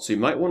detailed, so you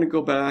might want to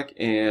go back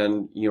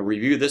and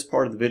review this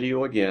part of the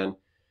video again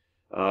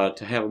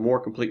to have a more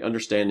complete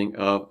understanding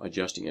of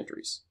adjusting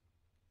entries.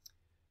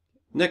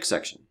 Next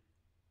section.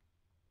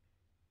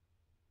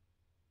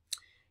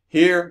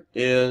 Here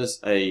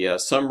is a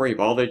summary of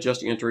all the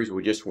adjusting entries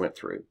we just went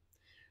through.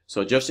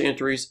 So adjusting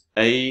entries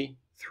A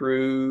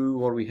through,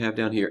 what do we have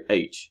down here?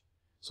 H.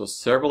 So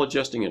several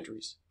adjusting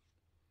entries.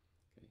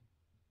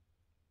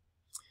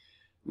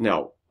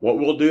 Now, what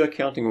we'll do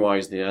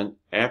accounting-wise then,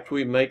 after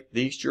we make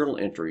these journal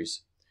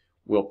entries,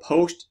 we'll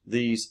post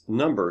these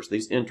numbers,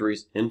 these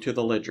entries, into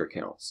the ledger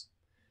accounts.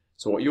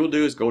 So what you'll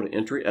do is go to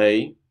entry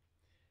A,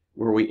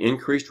 where we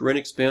increased rent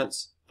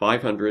expense,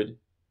 $500,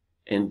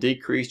 and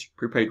decreased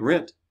prepaid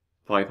rent,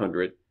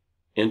 $500.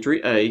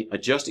 Entry A,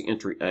 adjusting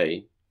entry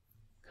A,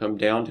 come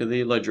down to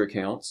the ledger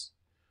accounts,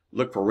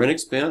 look for rent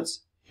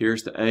expense,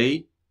 here's the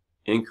A,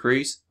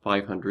 increase,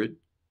 $500.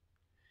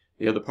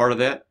 The other part of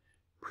that,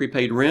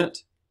 prepaid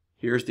rent,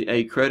 here's the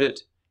A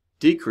credit,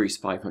 decrease,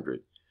 $500.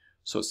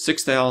 So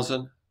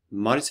 $6,000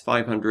 minus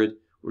 $500,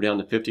 we're down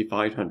to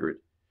 $5,500,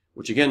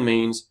 which again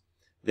means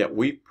that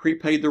we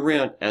prepaid the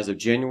rent as of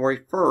January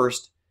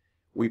 1st.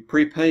 We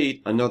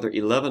prepaid another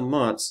 11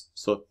 months,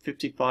 so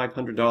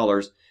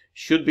 $5,500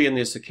 should be in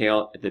this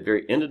account at the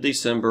very end of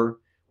December,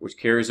 which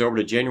carries over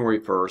to January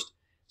 1st,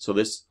 so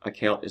this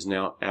account is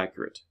now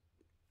accurate.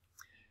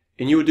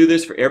 And you would do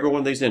this for every one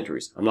of these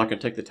entries. I'm not going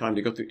to take the time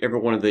to go through every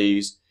one of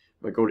these,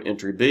 but go to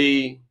entry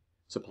B,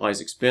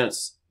 supplies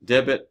expense,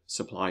 debit,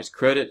 supplies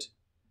credit,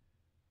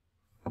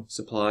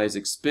 supplies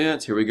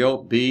expense, here we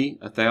go, B,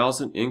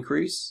 1,000,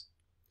 increase.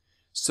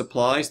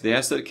 Supplies, the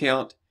asset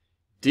account,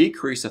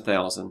 decrease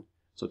 1,000,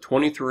 so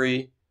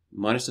 23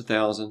 minus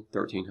 1,000,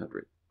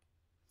 1,300.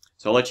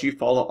 So I'll let you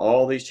follow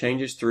all these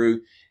changes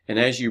through, and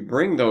as you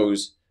bring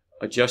those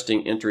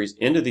adjusting entries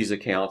into these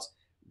accounts,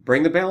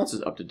 bring the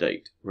balances up to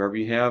date. Wherever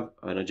you have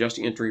an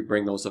adjusting entry,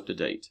 bring those up to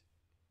date.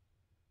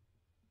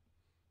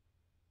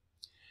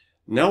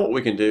 Now what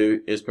we can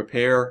do is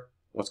prepare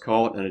what's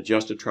called an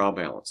adjusted trial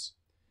balance.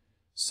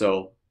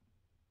 So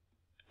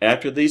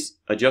after these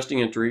adjusting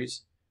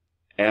entries,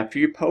 after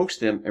you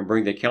post them and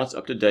bring the accounts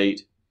up to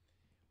date,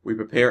 we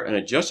prepare an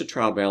adjusted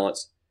trial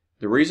balance.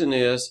 The reason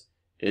is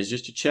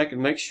just to check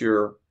and make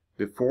sure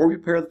before we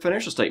prepare the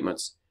financial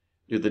statements,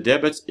 do the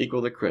debits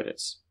equal the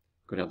credits?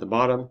 Go down to the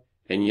bottom,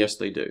 and yes,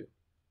 they do.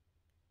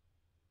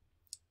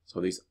 So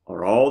these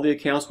are all the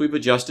accounts we've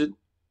adjusted.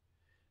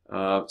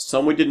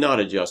 Some we did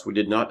not adjust. We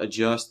did not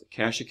adjust the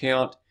cash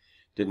account,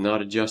 did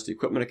not adjust the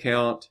equipment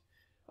account,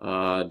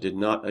 did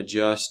not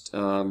adjust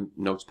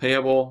notes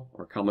payable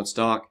or common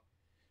stock,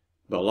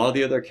 but a lot of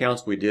the other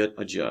accounts we did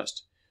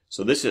adjust.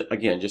 So this is,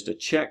 again, just a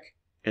check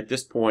at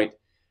this point.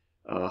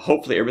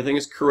 Hopefully everything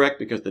is correct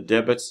because the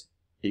debits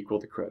equal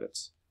the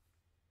credits.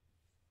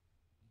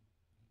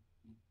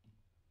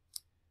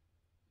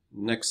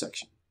 Next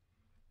section.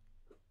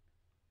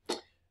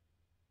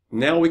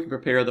 Now we can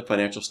prepare the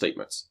financial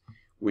statements.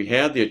 We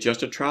have the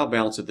adjusted trial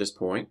balance at this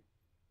point.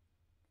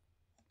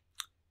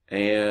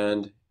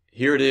 And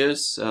here it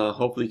is.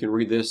 Hopefully you can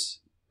read this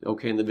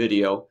okay in the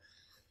video.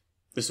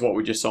 This is what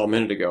we just saw a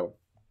minute ago.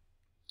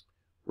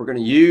 We're going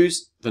to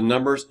use the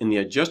numbers in the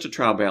adjusted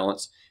trial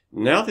balance,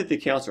 now that the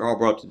accounts are all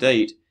brought up to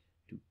date,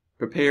 to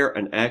prepare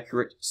an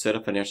accurate set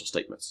of financial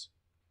statements.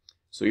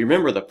 So you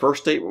remember the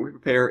first statement we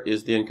prepare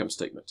is the income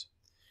statement.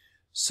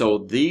 So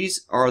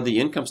these are the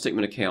income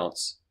statement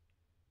accounts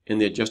in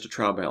the adjusted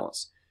trial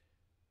balance.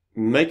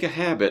 Make a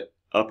habit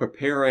of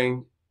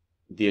preparing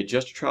the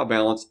adjusted trial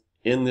balance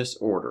in this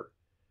order.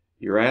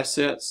 Your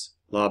assets,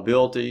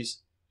 liabilities,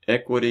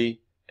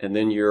 equity, and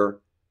then your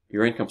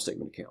income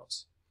statement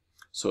accounts.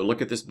 So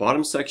look at this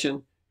bottom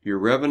section, your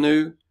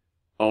revenue,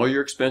 all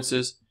your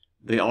expenses,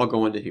 they all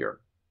go into here.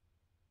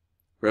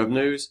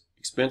 Revenues,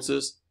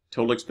 expenses,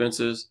 total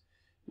expenses,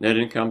 net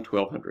income,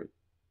 $1,200.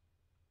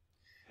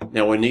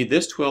 Now we need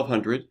this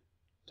 $1,200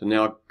 to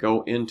now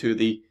go into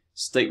the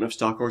statement of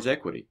stockholders'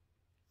 equity.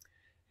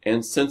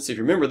 And since, if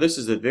you remember, this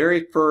is the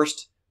very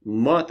first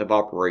month of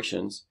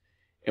operations,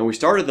 and we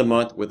started the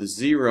month with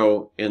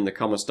 0 in the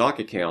common stock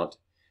account,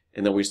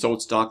 and then we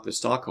sold stock to the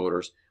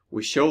stockholders,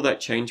 we show that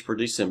change for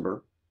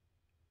December.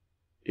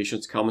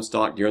 Issuance of common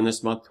stock during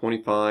this month,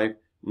 25.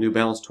 New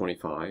balance,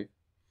 25.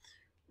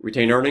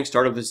 Retained earnings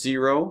started with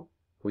 0.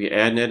 We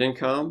add net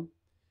income.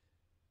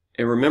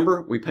 And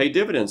remember, we pay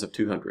dividends of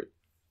 200.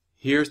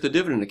 Here's the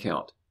dividend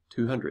account,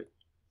 200.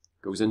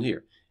 Goes in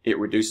here. It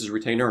reduces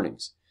retained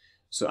earnings.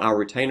 So our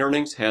retained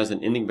earnings has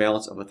an ending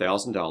balance of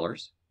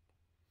 $1,000.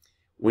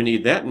 We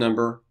need that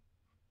number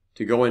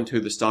to go into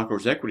the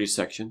stockholders' equity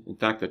section. In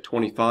fact, the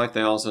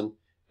 $25,000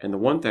 and the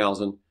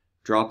 $1,000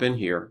 drop in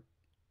here.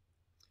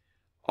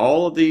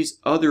 All of these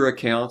other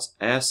accounts,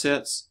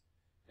 assets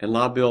and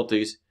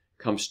liabilities,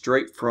 come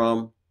straight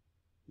from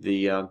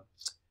the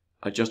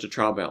adjusted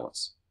trial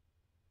balance.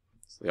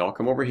 So they all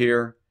come over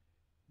here.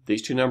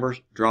 These two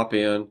numbers drop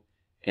in,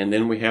 and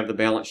then we have the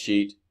balance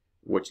sheet,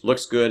 which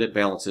looks good. It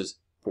balances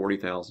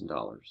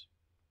 $40,000.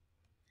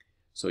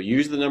 So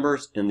use the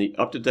numbers in the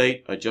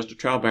up-to-date adjusted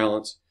trial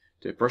balance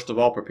to first of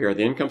all prepare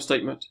the income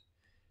statement,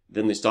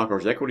 then the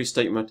stockholders' equity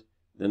statement,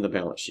 then the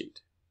balance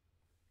sheet.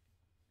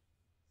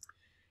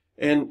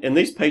 And in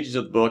these pages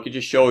of the book, it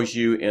just shows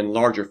you in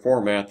larger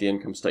format the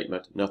income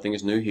statement. Nothing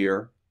is new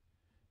here.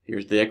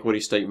 Here's the equity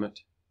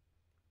statement.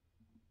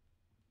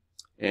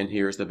 And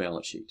here's the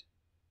balance sheet.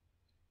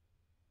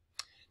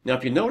 Now,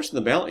 if you notice in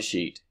the balance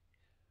sheet,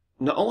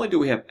 not only do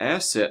we have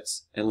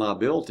assets and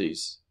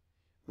liabilities,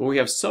 but we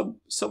have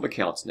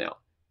sub-accounts now.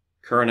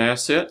 Current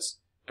assets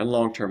and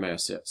long-term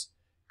assets.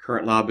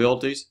 Current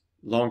liabilities,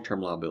 long-term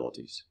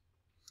liabilities.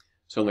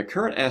 So in the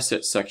current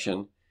assets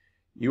section,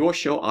 you will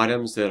show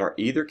items that are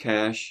either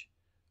cash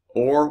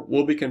or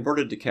will be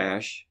converted to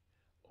cash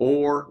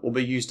or will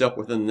be used up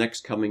within the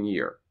next coming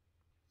year.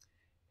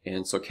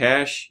 And so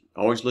cash,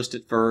 always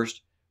listed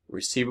first,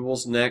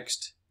 receivables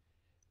next.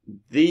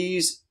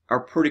 These are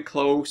pretty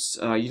close.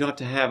 You don't have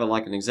to have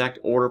like an exact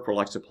order for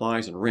like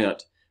supplies and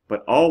rent,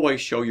 but always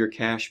show your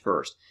cash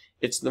first.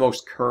 It's the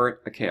most current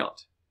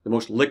account, the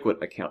most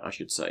liquid account, I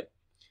should say.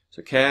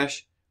 So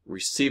cash,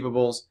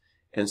 receivables,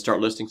 and start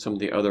listing some of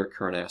the other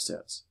current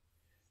assets.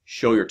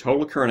 Show your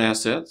total current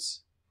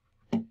assets,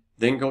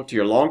 then go to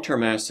your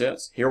long-term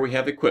assets. Here we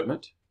have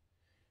equipment.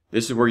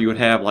 This is where you would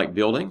have like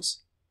buildings,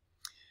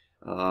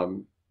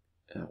 land,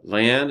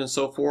 and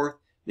so forth.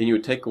 Then you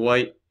would take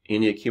away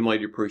any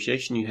accumulated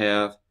depreciation you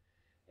have,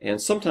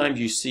 and sometimes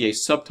you see a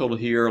subtotal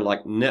here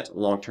like net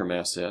long-term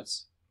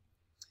assets.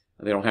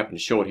 They don't happen to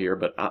show it here,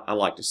 but I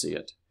like to see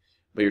it.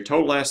 But your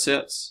total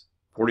assets,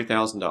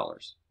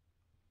 $40,000.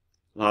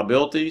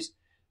 Liabilities,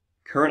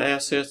 current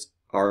assets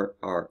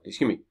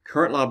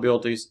current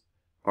liabilities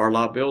are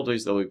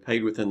liabilities that will be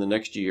paid within the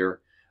next year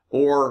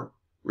or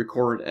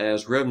recorded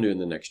as revenue in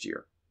the next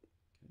year.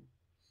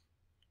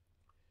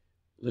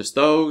 List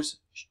those.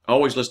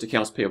 Always list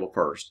accounts payable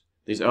first.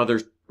 These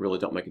others really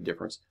don't make a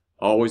difference.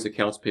 Always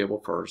accounts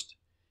payable first.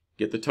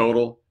 Get the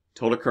total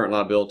current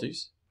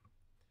liabilities.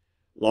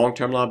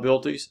 Long-term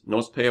liabilities,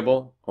 notes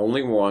payable,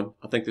 only one.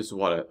 I think this is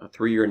what, a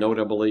 3-year note,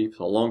 I believe,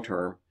 so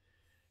long-term.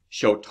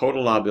 Show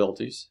total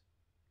liabilities.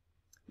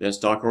 Then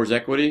stockholders'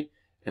 equity,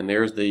 and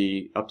there's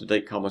the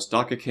up-to-date common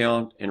stock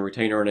account and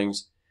retained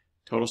earnings,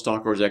 total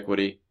stockholders'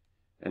 equity,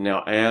 and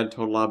now add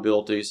total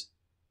liabilities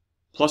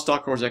plus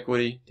stockholders'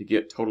 equity to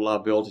get total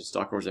liabilities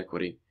stockholders'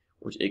 equity,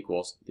 which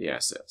equals the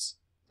assets.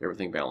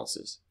 Everything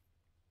balances.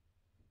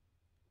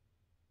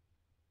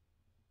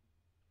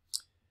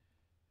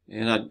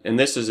 And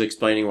this is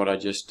explaining what I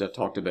just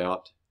talked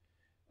about.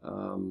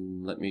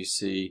 Let me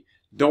see.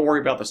 Don't worry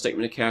about the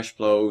statement of cash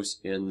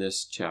flows in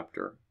this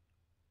chapter.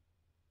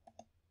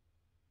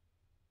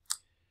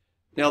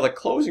 Now the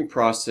closing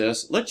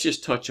process, let's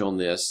just touch on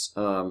this.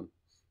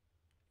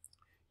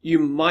 You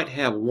might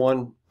have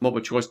one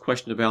multiple choice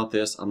question about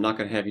this. I'm not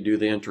going to have you do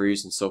the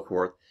entries and so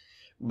forth.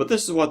 But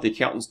this is what the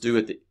accountants do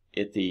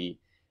at the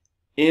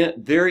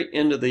very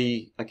end of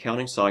the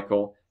accounting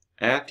cycle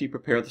after you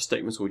prepare the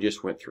statements we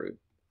just went through.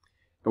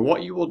 And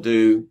what you will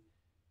do,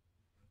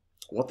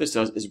 what this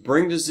does is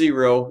bring to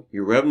zero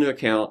your revenue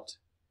account,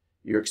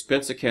 your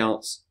expense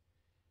accounts,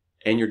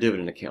 and your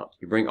dividend account.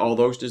 You bring all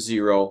those to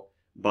zero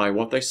by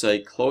what they say,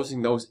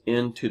 closing those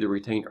into the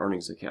retained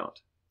earnings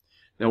account.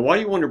 Now, why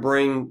do you want to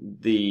bring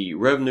the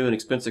revenue and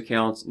expense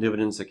accounts and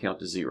dividends account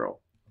to zero?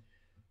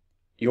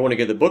 You want to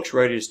get the books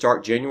ready to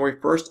start January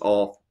 1st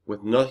off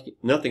with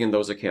nothing in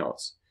those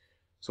accounts.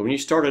 So when you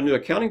start a new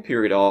accounting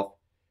period off,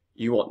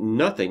 you want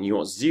nothing, you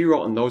want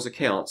zero in those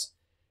accounts,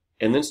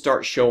 and then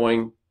start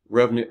showing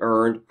revenue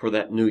earned for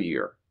that new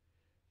year.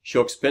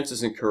 Show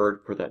expenses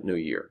incurred for that new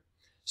year.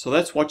 So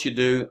that's what you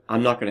do.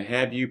 I'm not going to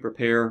have you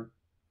prepare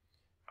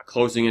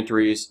closing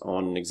entries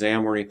on an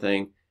exam or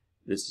anything.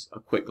 This is a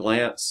quick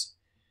glance.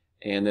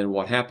 And then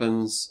what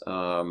happens,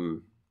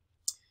 let's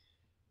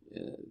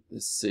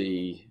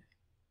see,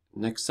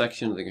 next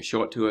section, they can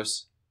show it to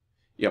us.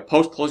 Yeah,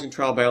 post-closing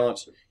trial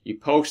balance, you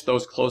post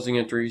those closing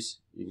entries.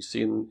 You can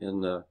see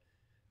in the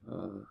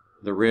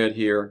red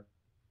here,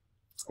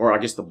 or I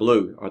guess the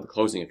blue are the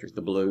closing entries,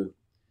 the blue.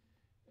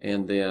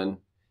 And then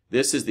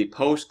this is the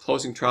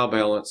post-closing trial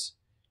balance.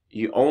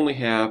 You only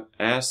have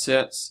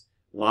assets,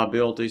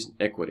 liabilities, and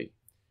equity.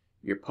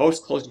 Your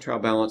post-closing trial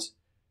balance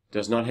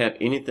does not have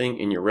anything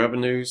in your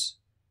revenues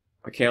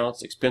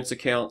accounts, expense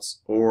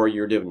accounts, or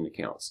your dividend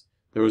accounts.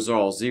 Those are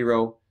all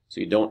zero, so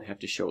you don't have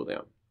to show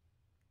them.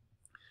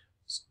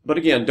 But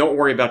again, don't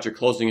worry about your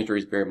closing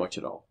entries very much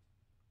at all.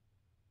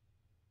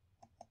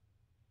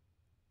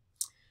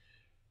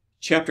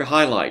 Chapter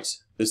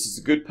highlights. This is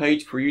a good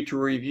page for you to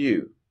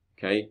review.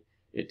 Okay,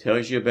 it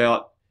tells you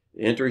about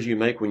the entries you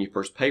make when you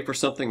first pay for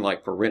something,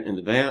 like for rent in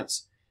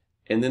advance,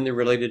 and then the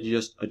related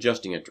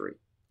adjusting entry.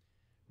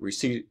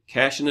 Receive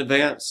cash in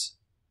advance.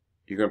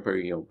 You're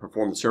going to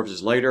perform the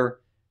services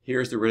later.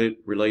 Here's the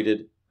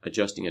related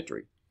adjusting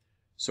entry.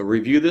 So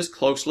review this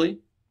closely.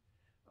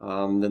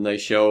 Then they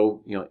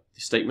show the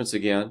statements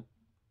again.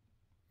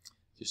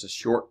 Just a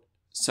short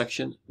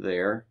section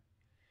there.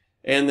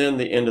 And then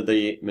the end of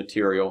the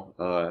material,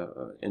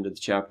 end of the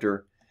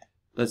chapter.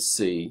 Let's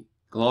see,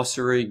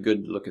 glossary,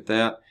 good look at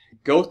that.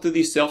 Go through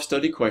these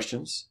self-study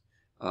questions,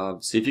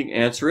 see if you can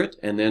answer it,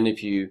 and then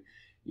if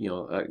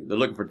they're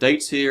looking for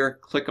dates here,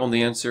 click on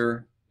the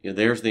answer.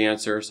 There's the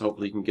answer, so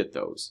hopefully you can get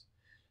those.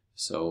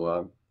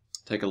 So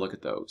take a look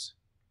at those.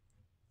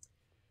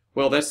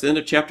 Well, that's the end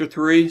of chapter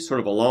 3, sort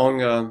of a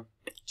long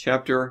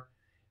chapter,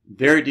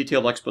 very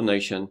detailed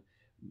explanation,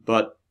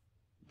 but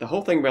the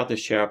whole thing about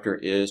this chapter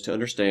is to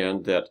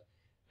understand that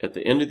at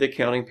the end of the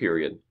accounting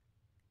period,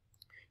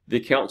 the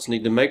accountants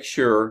need to make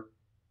sure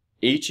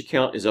each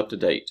account is up to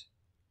date.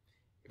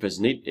 If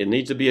it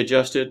needs to be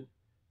adjusted,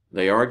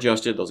 they are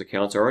adjusted, those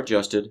accounts are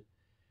adjusted,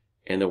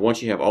 and then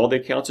once you have all the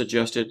accounts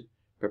adjusted,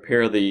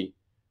 prepare the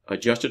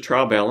adjusted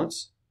trial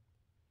balance.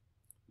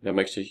 That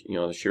makes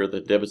sure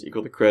the debits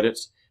equal the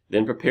credits.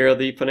 Then prepare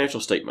the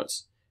financial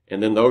statements,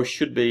 and then those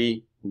should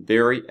be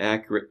very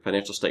accurate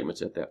financial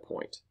statements at that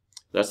point.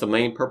 That's the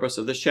main purpose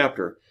of this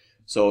chapter.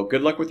 So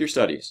good luck with your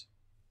studies.